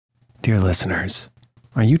Dear listeners,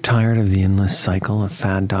 are you tired of the endless cycle of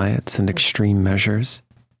fad diets and extreme measures?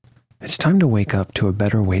 It's time to wake up to a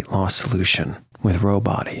better weight loss solution with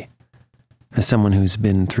Rowbody. As someone who's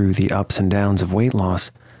been through the ups and downs of weight loss,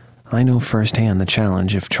 I know firsthand the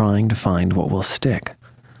challenge of trying to find what will stick.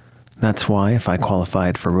 That's why if I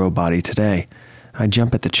qualified for Rowbody today, I'd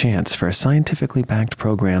jump at the chance for a scientifically backed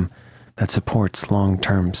program that supports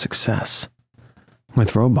long-term success.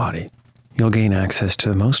 With Rowbody, you'll gain access to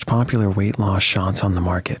the most popular weight loss shots on the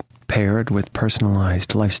market, paired with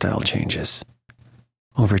personalized lifestyle changes.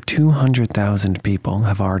 Over 200,000 people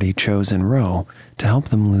have already chosen Row to help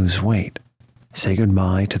them lose weight, say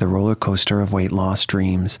goodbye to the roller coaster of weight loss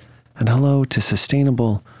dreams, and hello to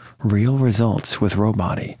sustainable, real results with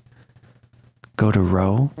Rowbody. Go to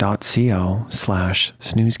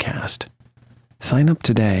row.co/snoozecast. Sign up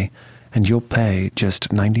today and you'll pay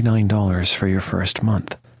just $99 for your first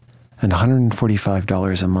month and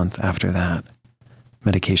 $145 a month after that.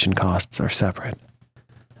 Medication costs are separate.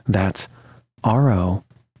 That's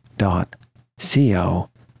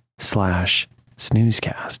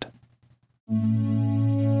ro.co/snoozecast.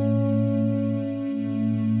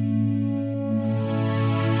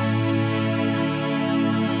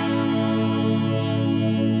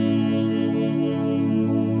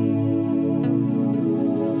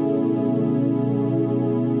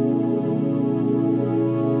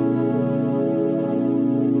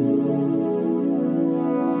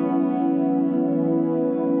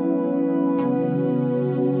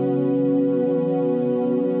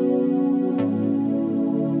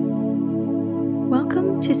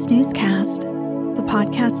 Welcome to Snoozecast, the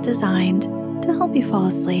podcast designed to help you fall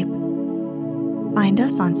asleep. Find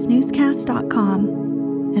us on snoozecast.com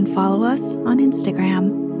and follow us on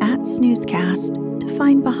Instagram @snoozecast to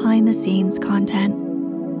find behind-the-scenes content.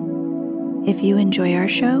 If you enjoy our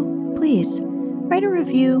show, please write a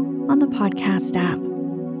review on the podcast app.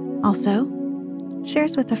 Also, share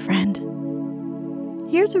us with a friend.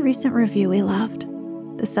 Here's a recent review we loved.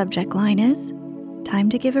 The subject line is, "Time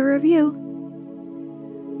to give a review."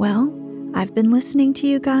 Well, I've been listening to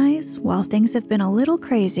you guys while things have been a little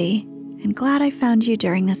crazy, and glad I found you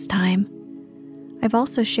during this time. I've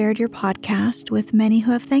also shared your podcast with many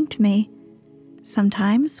who have thanked me.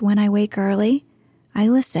 Sometimes when I wake early, I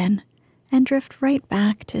listen and drift right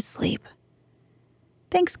back to sleep.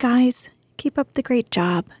 Thanks, guys. Keep up the great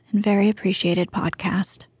job and very appreciated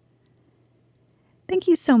podcast. Thank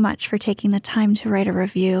you so much for taking the time to write a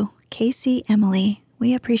review, Casey Emily.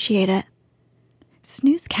 We appreciate it.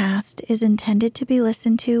 Snoozecast is intended to be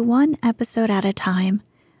listened to one episode at a time,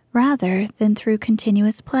 rather than through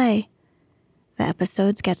continuous play. The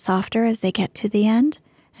episodes get softer as they get to the end,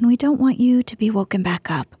 and we don't want you to be woken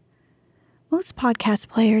back up. Most podcast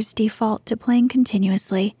players default to playing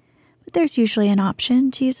continuously, but there's usually an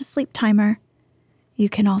option to use a sleep timer. You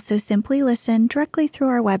can also simply listen directly through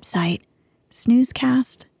our website,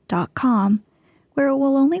 snoozecast.com, where it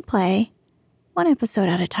will only play one episode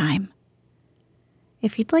at a time.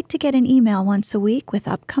 If you'd like to get an email once a week with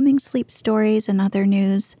upcoming sleep stories and other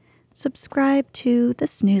news, subscribe to the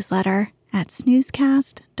Snoozeletter at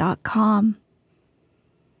snoozecast.com.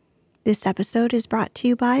 This episode is brought to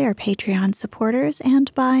you by our Patreon supporters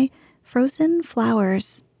and by Frozen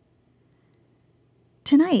Flowers.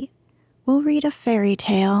 Tonight, we'll read a fairy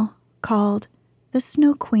tale called The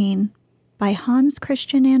Snow Queen by Hans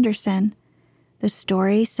Christian Andersen. The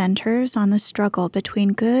story centers on the struggle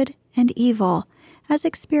between good and evil as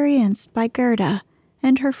experienced by Gerda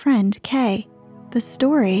and her friend Kay. The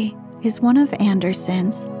story is one of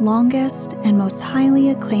Andersen's longest and most highly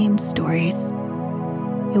acclaimed stories.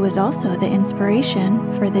 It was also the inspiration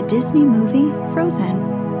for the Disney movie Frozen.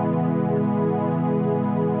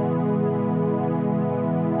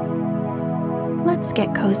 Let's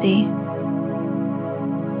get cozy.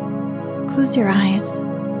 Close your eyes.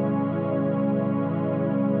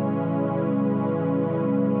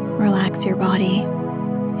 Relax your body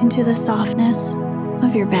into the softness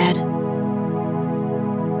of your bed.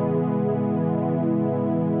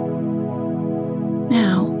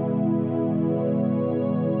 Now,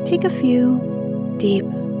 take a few deep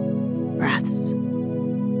breaths.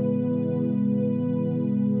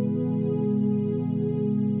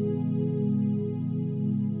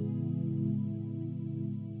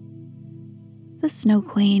 The Snow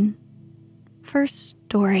Queen. First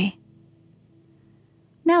story.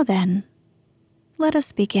 Now then, let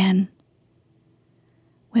us begin.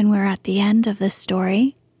 When we're at the end of the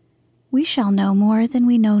story, we shall know more than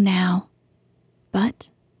we know now.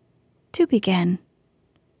 But, to begin.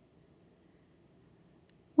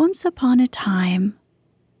 Once upon a time,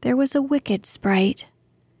 there was a wicked sprite.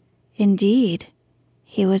 Indeed,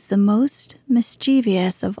 he was the most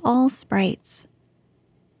mischievous of all sprites.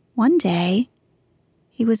 One day,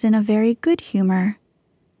 he was in a very good humor,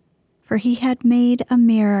 for he had made a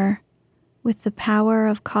mirror with the power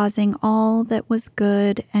of causing all that was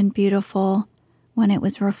good and beautiful when it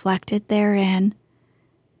was reflected therein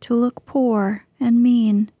to look poor and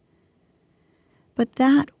mean. But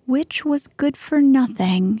that which was good for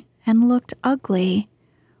nothing and looked ugly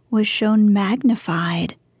was shown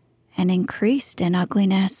magnified and increased in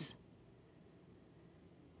ugliness.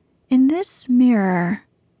 In this mirror,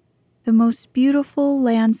 the most beautiful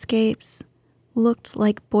landscapes looked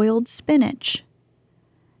like boiled spinach,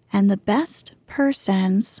 and the best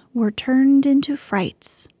persons were turned into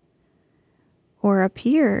frights, or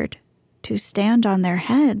appeared to stand on their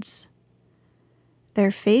heads.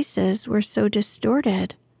 Their faces were so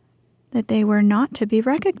distorted that they were not to be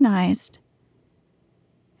recognized.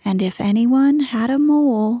 And if anyone had a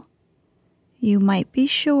mole, you might be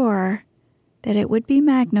sure that it would be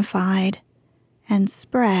magnified and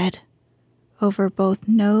spread over both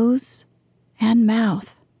nose and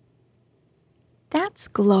mouth. "That's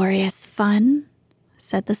glorious fun,"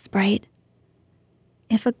 said the sprite.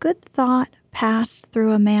 If a good thought passed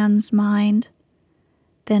through a man's mind,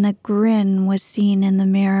 then a grin was seen in the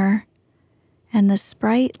mirror, and the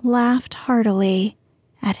sprite laughed heartily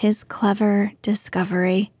at his clever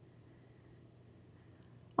discovery.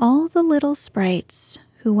 All the little sprites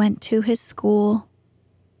who went to his school,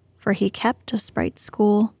 for he kept a sprite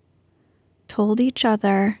school, told each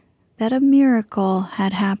other that a miracle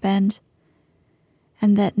had happened,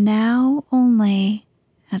 and that now only,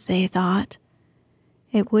 as they thought,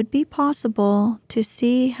 it would be possible to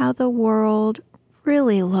see how the world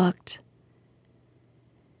really looked.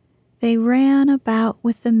 They ran about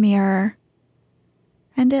with the mirror,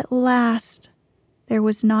 and at last there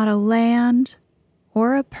was not a land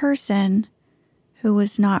or a person who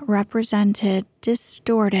was not represented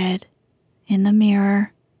distorted in the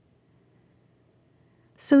mirror.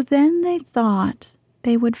 So then they thought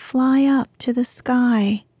they would fly up to the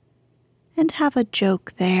sky and have a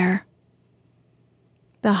joke there.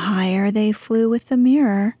 The higher they flew with the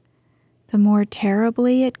mirror, the more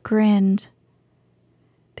terribly it grinned.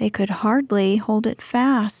 They could hardly hold it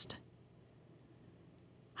fast.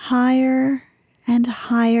 Higher and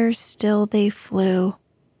higher still they flew,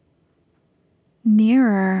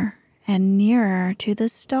 nearer and nearer to the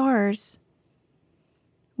stars,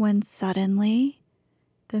 when suddenly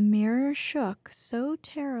the mirror shook so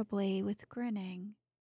terribly with grinning